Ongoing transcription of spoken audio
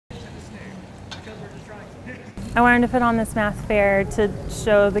I wanted to put on this math fair to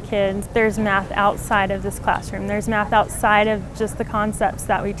show the kids there's math outside of this classroom. There's math outside of just the concepts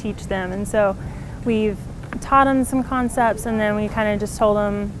that we teach them. And so we've taught them some concepts, and then we kind of just told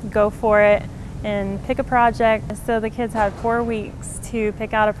them go for it and pick a project. So the kids had 4 weeks to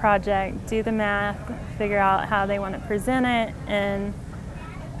pick out a project, do the math, figure out how they want to present it, and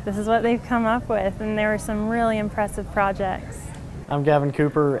this is what they've come up with. And there were some really impressive projects. I'm Gavin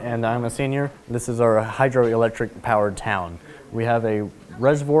Cooper, and I'm a senior. This is our hydroelectric powered town. We have a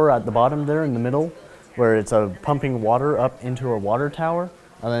reservoir at the bottom there in the middle where it's pumping water up into a water tower,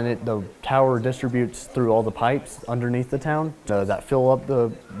 and then the tower distributes through all the pipes underneath the town that fill up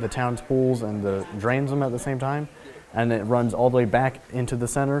the town's pools and drains them at the same time. And it runs all the way back into the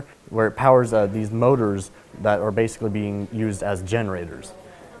center where it powers these motors that are basically being used as generators.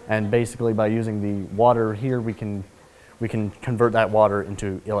 And basically by using the water here, we can convert that water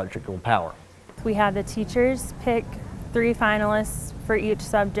into electrical power. We had the teachers pick 3 finalists for each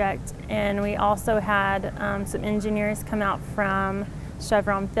subject, and we also had some engineers come out from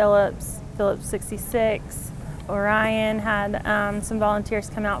Chevron Phillips 66. Orion had some volunteers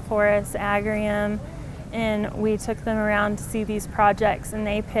come out for us, Agrium, and we took them around to see these projects, and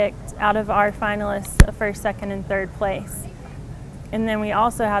they picked out of our finalists a 1st, 2nd, and 3rd place. And then we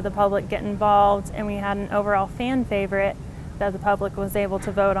also had the public get involved, and we had an overall fan favorite that the public was able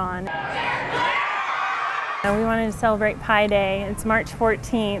to vote on. And we wanted to celebrate Pi Day. It's March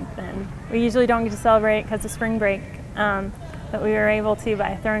 14th, and we usually don't get to celebrate because of spring break, but we were able to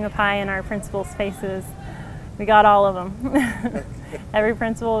by throwing a pie in our principals' faces. We got all of them, every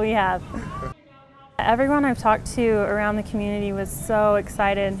principal we have. Everyone I've talked to around the community was so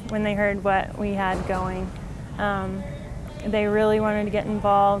excited when they heard what we had going. They really wanted to get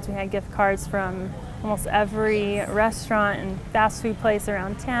involved. We had gift cards from almost every restaurant and fast food place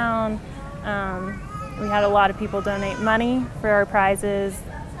around town. We had a lot of people donate money for our prizes,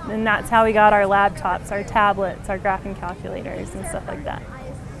 and that's how we got our laptops, our tablets, our graphing calculators, and stuff like that.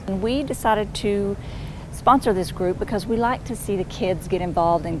 We decided to sponsor this group because we like to see the kids get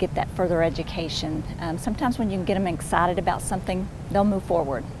involved and get that further education. Sometimes when you can get them excited about something, they'll move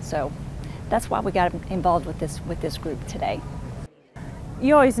forward. So that's why we got involved with this group today.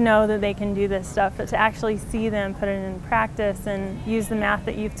 You always know that they can do this stuff, but to actually see them put it in practice and use the math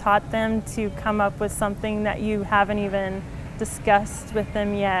that you've taught them to come up with something that you haven't even discussed with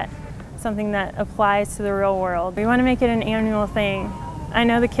them yet, something that applies to the real world. We want to make it an annual thing. I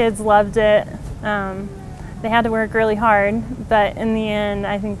know the kids loved it. They had to work really hard, but in the end,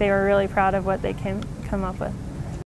 I think they were really proud of what they come up with.